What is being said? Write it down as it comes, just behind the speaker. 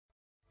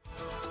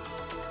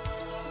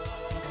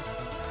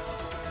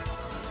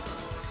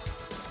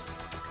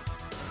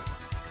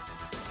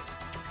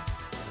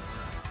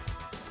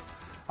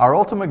Our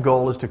ultimate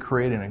goal is to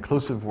create an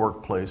inclusive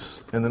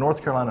workplace in the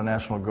North Carolina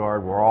National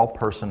Guard where all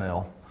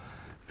personnel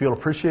feel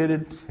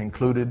appreciated,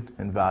 included,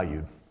 and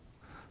valued.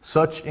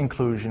 Such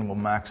inclusion will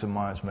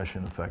maximize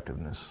mission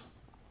effectiveness.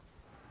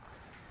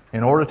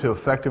 In order to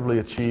effectively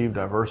achieve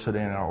diversity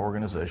in our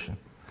organization,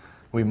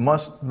 we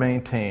must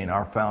maintain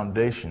our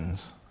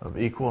foundations of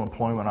equal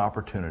employment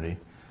opportunity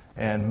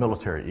and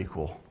military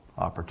equal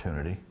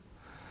opportunity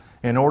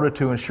in order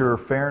to ensure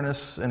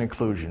fairness and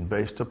inclusion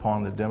based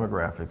upon the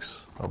demographics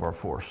of our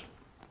force.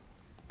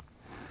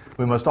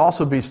 We must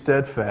also be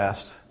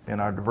steadfast in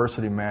our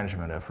diversity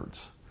management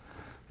efforts.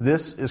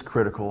 This is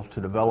critical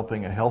to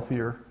developing a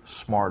healthier,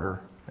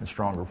 smarter, and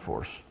stronger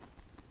force.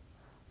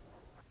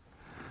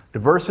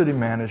 Diversity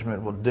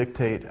management will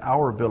dictate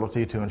our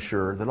ability to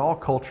ensure that all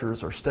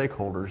cultures are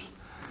stakeholders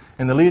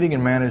in the leading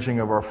and managing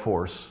of our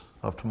force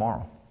of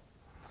tomorrow.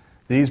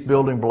 These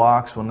building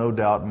blocks will no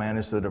doubt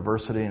manage the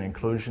diversity and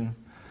inclusion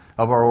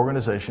of our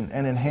organization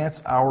and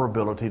enhance our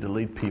ability to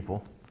lead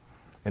people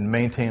and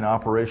maintain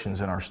operations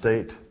in our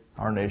state,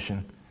 our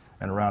nation,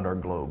 and around our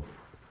globe.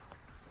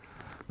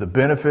 The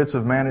benefits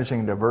of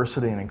managing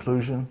diversity and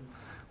inclusion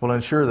will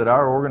ensure that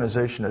our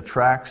organization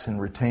attracts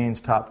and retains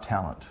top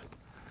talent,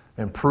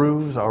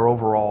 improves our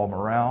overall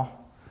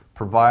morale,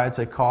 provides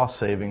a cost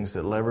savings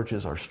that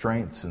leverages our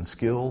strengths and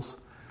skills,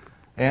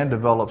 and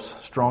develops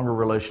stronger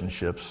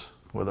relationships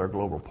with our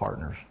global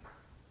partners.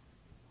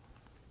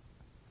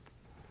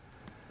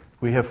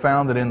 We have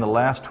found that in the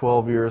last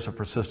 12 years of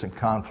persistent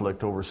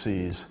conflict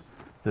overseas,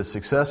 that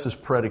success is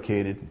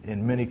predicated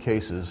in many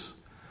cases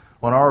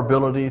on our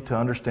ability to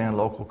understand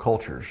local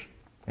cultures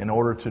in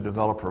order to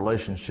develop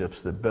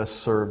relationships that best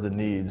serve the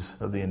needs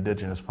of the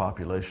indigenous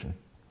population.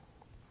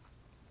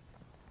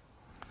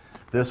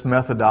 This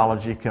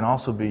methodology can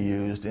also be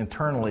used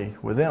internally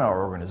within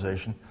our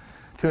organization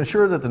to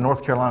ensure that the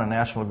North Carolina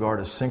National Guard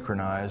is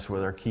synchronized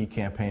with our key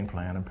campaign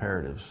plan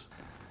imperatives.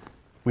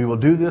 We will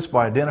do this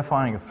by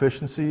identifying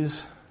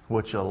efficiencies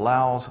which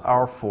allows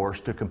our force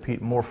to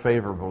compete more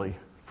favorably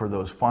for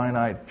those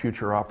finite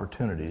future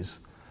opportunities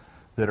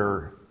that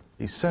are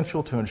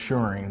essential to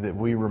ensuring that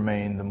we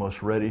remain the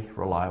most ready,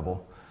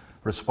 reliable,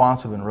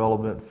 responsive, and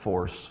relevant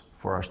force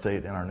for our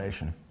state and our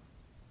nation.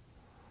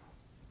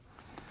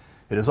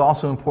 It is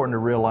also important to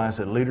realize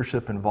that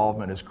leadership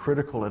involvement is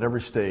critical at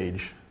every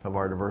stage of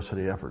our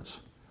diversity efforts.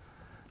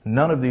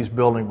 None of these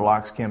building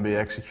blocks can be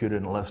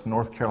executed unless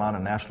North Carolina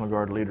National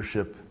Guard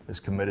leadership is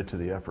committed to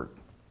the effort.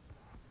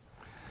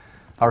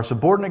 Our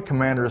subordinate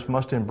commanders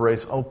must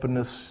embrace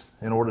openness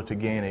in order to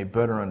gain a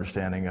better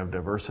understanding of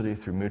diversity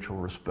through mutual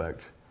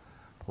respect.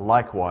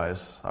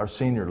 Likewise, our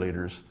senior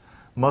leaders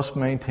must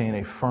maintain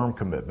a firm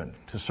commitment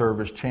to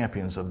serve as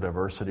champions of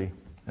diversity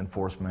and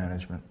force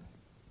management.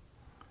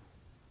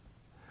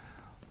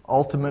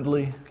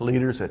 Ultimately,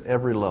 leaders at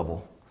every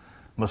level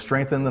must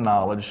strengthen the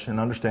knowledge and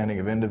understanding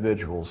of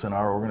individuals in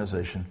our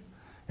organization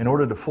in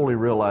order to fully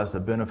realize the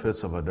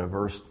benefits of a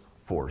diverse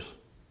force.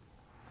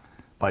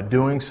 By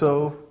doing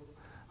so,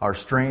 our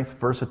strength,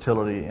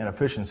 versatility, and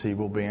efficiency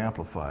will be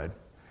amplified,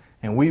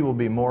 and we will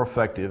be more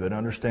effective at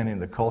understanding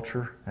the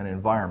culture and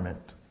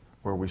environment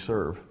where we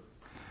serve.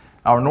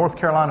 Our North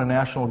Carolina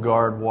National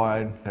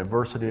Guard-wide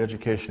diversity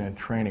education and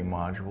training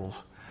modules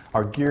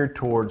are geared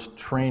towards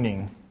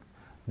training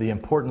the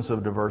importance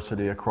of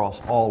diversity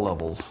across all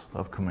levels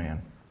of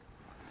command.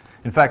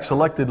 In fact,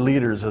 selected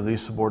leaders of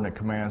these subordinate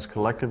commands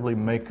collectively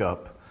make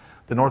up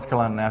the North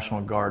Carolina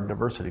National Guard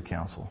Diversity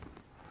Council,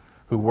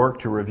 who work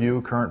to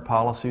review current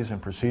policies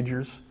and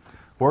procedures,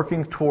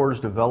 working towards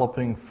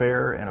developing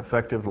fair and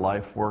effective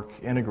life-work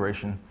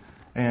integration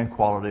and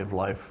quality of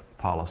life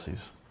policies.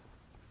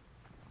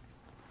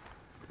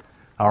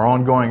 Our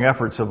ongoing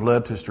efforts have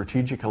led to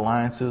strategic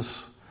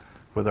alliances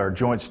with our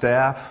joint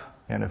staff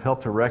and have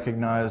helped to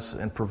recognize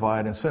and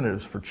provide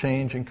incentives for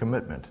change and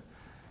commitment,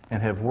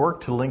 and have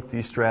worked to link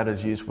these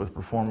strategies with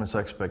performance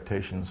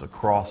expectations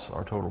across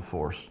our total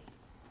force.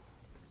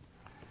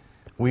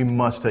 We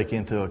must take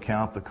into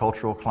account the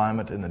cultural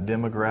climate and the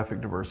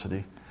demographic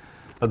diversity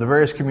of the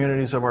various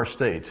communities of our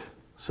state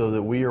so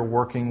that we are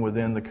working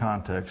within the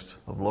context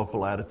of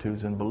local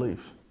attitudes and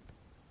beliefs.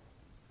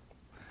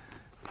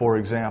 For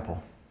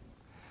example,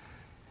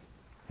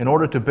 in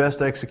order to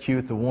best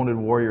execute the Wounded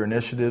Warrior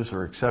Initiatives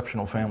or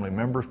Exceptional Family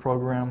Members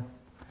program,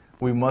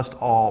 we must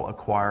all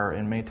acquire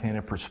and maintain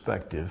a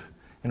perspective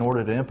in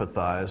order to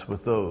empathize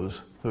with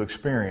those who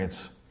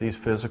experience these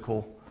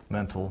physical,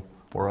 mental,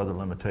 or other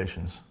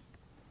limitations.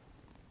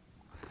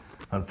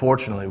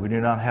 Unfortunately, we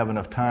do not have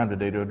enough time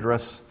today to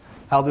address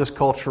how this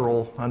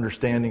cultural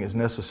understanding is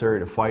necessary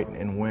to fight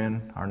and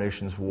win our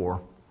nation's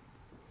war.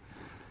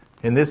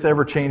 In this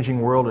ever-changing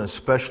world, and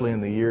especially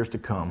in the years to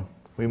come,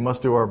 we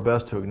must do our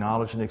best to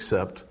acknowledge and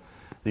accept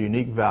the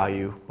unique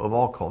value of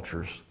all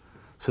cultures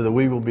so that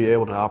we will be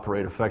able to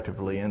operate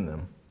effectively in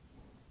them.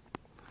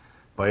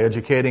 By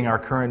educating our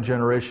current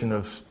generation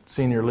of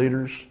senior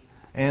leaders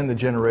and the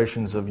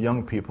generations of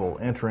young people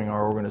entering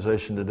our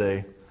organization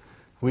today,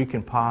 we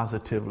can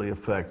positively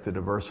affect the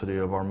diversity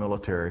of our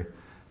military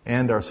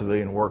and our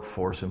civilian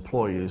workforce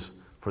employees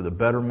for the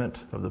betterment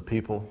of the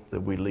people that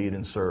we lead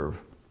and serve.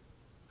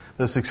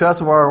 The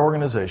success of our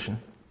organization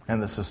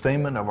and the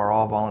sustainment of our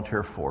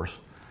all-volunteer force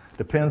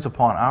depends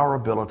upon our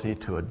ability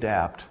to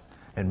adapt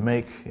and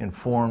make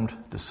informed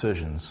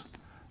decisions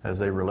as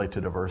they relate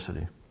to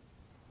diversity.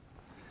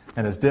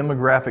 And as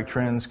demographic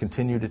trends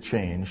continue to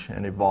change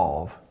and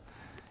evolve,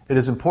 it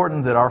is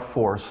important that our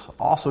force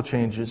also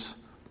changes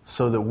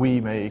so that we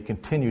may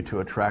continue to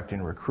attract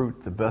and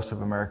recruit the best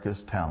of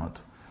America's talent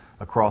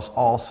across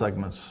all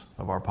segments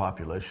of our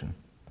population.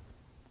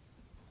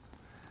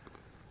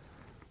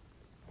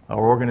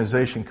 Our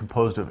organization,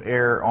 composed of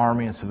Air,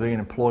 Army, and civilian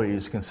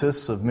employees,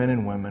 consists of men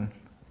and women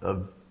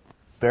of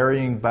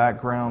varying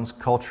backgrounds,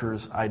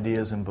 cultures,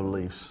 ideas, and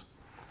beliefs.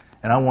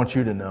 And I want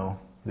you to know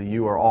that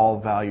you are all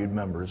valued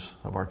members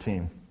of our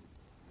team.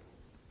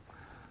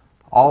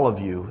 All of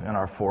you in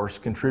our force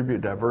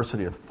contribute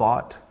diversity of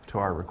thought to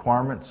our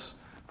requirements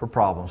for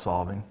problem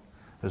solving,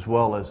 as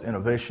well as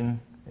innovation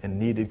and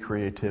needed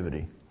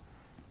creativity.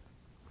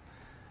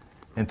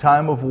 In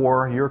time of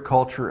war, your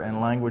culture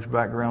and language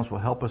backgrounds will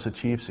help us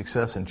achieve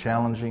success in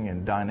challenging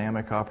and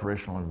dynamic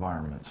operational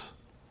environments.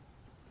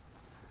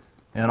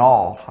 In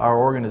all, our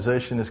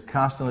organization is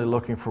constantly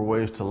looking for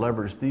ways to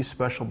leverage these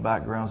special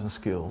backgrounds and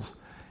skills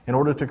in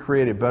order to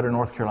create a better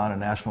North Carolina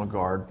National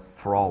Guard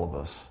for all of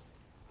us.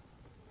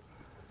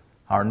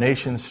 Our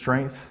nation's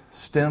strength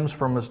stems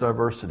from its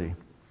diversity.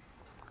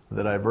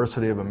 The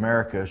diversity of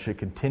America should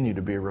continue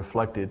to be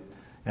reflected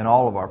in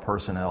all of our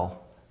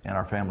personnel and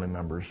our family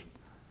members.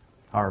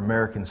 Our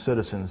American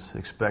citizens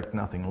expect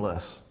nothing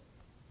less.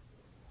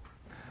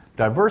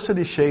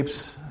 Diversity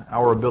shapes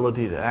our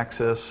ability to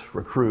access,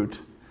 recruit,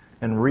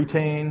 and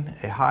retain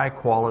a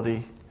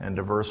high-quality and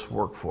diverse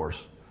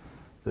workforce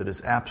that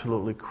is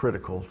absolutely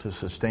critical to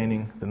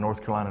sustaining the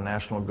North Carolina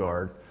National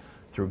Guard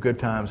through good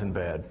times and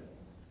bad.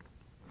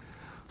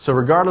 So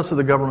regardless of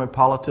the government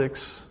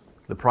politics,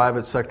 the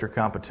private sector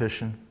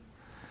competition,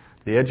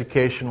 the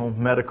educational,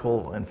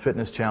 medical, and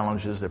fitness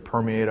challenges that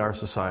permeate our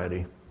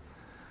society,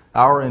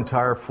 our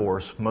entire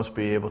force must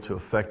be able to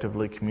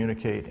effectively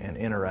communicate and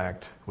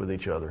interact with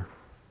each other.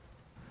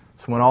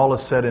 So when all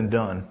is said and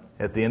done,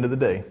 at the end of the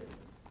day,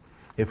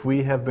 if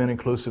we have been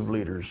inclusive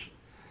leaders,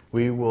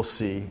 we will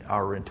see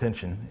our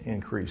retention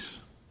increase.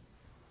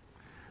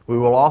 We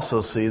will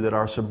also see that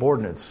our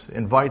subordinates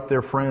invite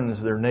their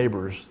friends, their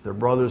neighbors, their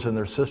brothers, and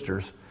their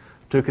sisters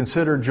to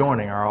consider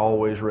joining our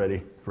always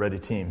ready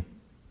team.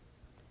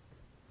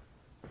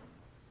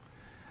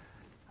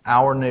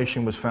 Our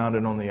nation was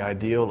founded on the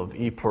ideal of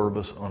e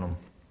pluribus unum.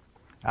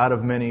 Out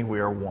of many, we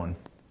are one.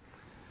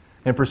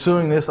 In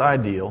pursuing this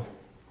ideal,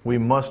 we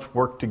must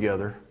work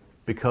together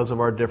because of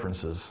our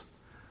differences,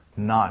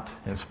 not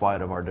in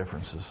spite of our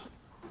differences.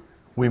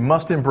 We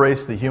must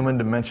embrace the human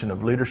dimension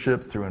of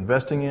leadership through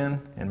investing in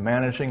and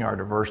managing our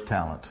diverse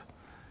talent,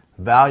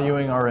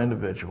 valuing our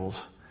individuals,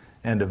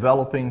 and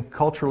developing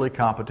culturally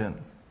competent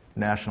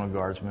National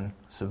Guardsmen,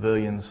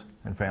 civilians,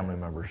 and family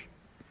members.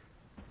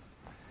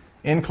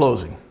 In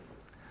closing,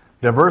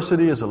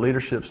 diversity is a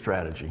leadership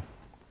strategy.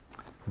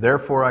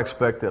 Therefore, I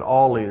expect that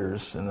all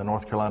leaders in the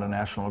North Carolina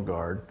National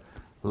Guard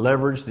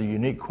leverage the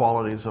unique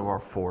qualities of our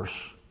force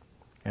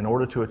in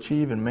order to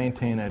achieve and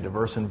maintain a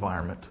diverse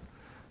environment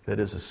that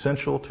is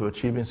essential to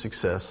achieving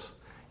success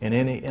in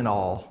any and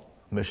all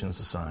missions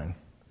assigned.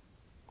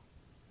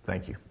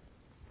 Thank you.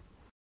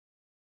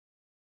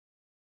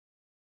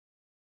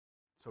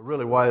 So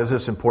really, why is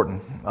this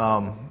important?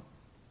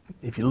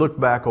 If you look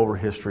back over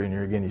history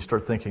and you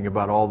start thinking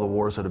about all the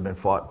wars that have been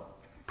fought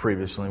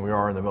previously, and we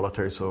are in the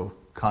military, so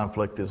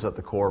conflict is at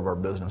the core of our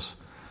business,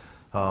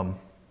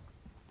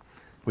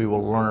 we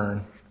will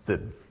learn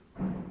that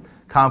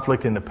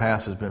conflict in the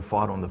past has been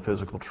fought on the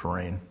physical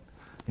terrain.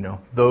 You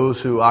know,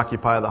 those who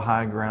occupy the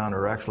high ground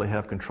or actually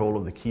have control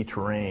of the key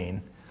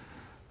terrain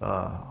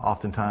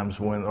oftentimes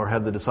win, or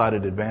have the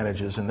decided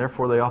advantages, and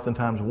therefore they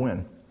oftentimes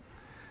win.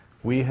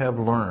 We have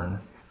learned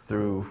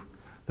through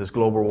this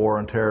global war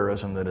on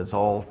terrorism that has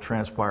all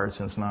transpired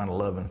since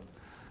 9/11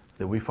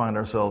 that we find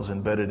ourselves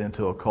embedded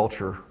into a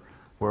culture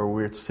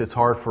where it's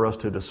hard for us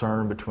to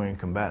discern between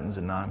combatants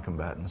and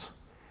non-combatants.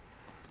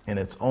 And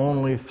it's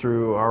only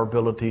through our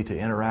ability to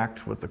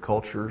interact with the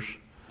cultures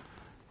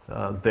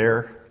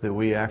there that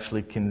we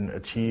actually can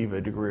achieve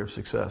a degree of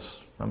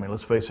success. I mean,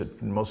 let's face it,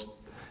 in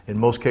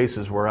most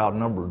cases we're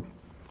outnumbered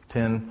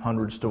 10,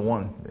 hundreds to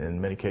 1 in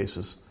many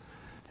cases.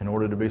 In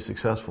order to be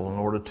successful, in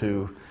order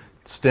to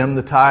stem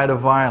the tide of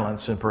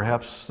violence and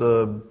perhaps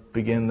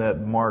begin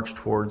that march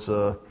towards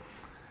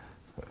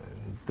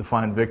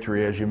define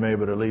victory as you may,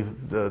 but at least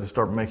to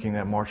start making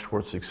that march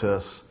towards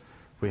success,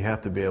 we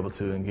have to be able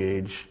to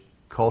engage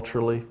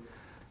culturally.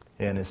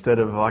 And instead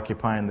of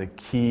occupying the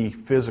key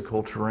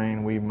physical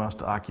terrain, we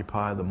must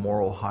occupy the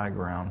moral high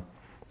ground.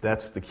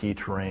 That's the key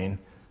terrain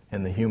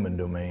in the human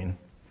domain.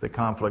 The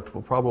conflict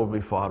will probably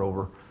be fought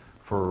over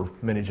for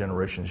many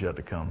generations yet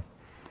to come.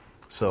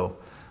 So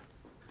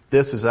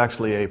this is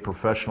actually a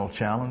professional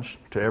challenge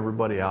to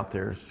everybody out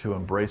there to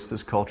embrace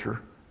this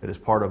culture. It is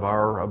part of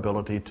our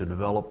ability to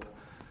develop,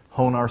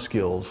 hone our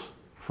skills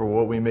for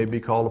what we may be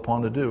called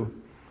upon to do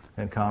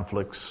and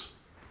conflicts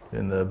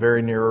in the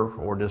very near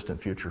or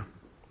distant future.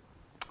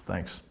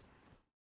 Thanks.